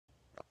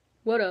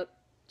What up?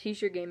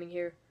 T-Shirt Gaming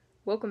here.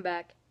 Welcome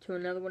back to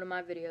another one of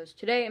my videos.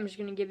 Today I'm just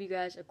going to give you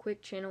guys a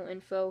quick channel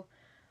info.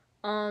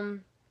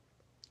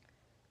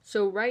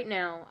 So right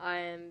now I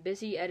am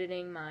busy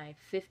editing my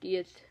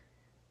 50th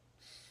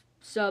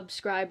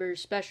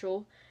subscribers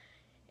special.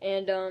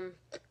 And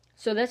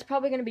so that's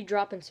probably going to be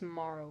dropping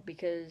tomorrow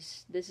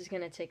because this is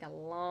going to take a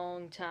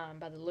long time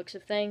by the looks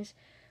of things.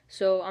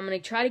 So I'm going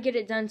to try to get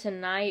it done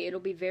tonight. It'll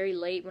be very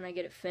late when I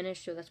get it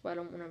finished, so that's why I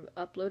don't want to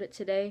upload it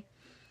today.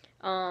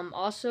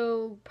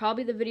 Also,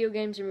 probably the video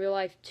games in real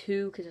life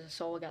too, because I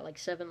saw I got like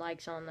 7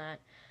 likes on that.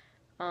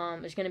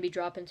 It's going to be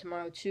dropping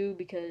tomorrow too,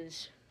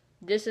 because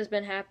this has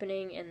been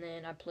happening, and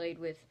then I played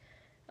with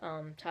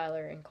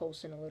Tyler and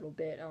Colson a little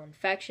bit on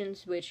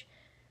Factions, which,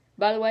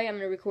 by the way, I'm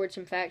going to record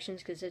some Factions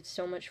because it's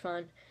so much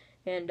fun.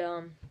 And,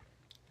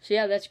 so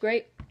yeah, that's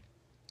great.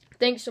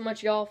 Thanks so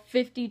much, y'all.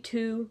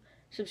 52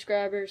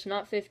 subscribers,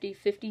 not 50,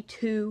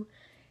 52.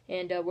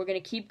 And we're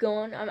going to keep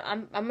going.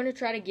 I'm going to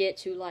try to get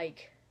to,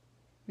 like,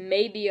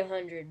 maybe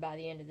 100 by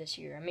the end of this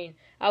year. I mean,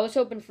 I was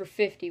hoping for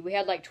 50. We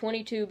had like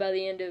 22 by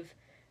the end of,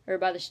 or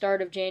by the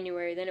start of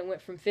January. Then it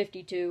went from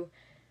 50 to,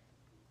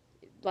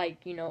 like,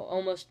 you know,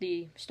 almost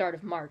the start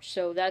of March.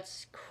 So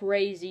that's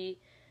crazy.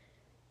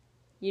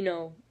 You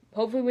know,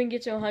 hopefully we can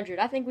get to 100.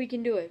 I think we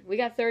can do it. We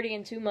got 30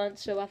 in 2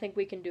 months, so I think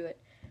we can do it.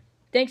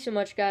 Thanks so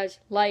much, guys.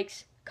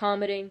 Likes,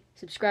 commenting,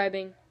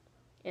 subscribing,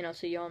 and I'll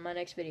see you all in my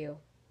next video.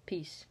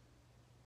 Peace.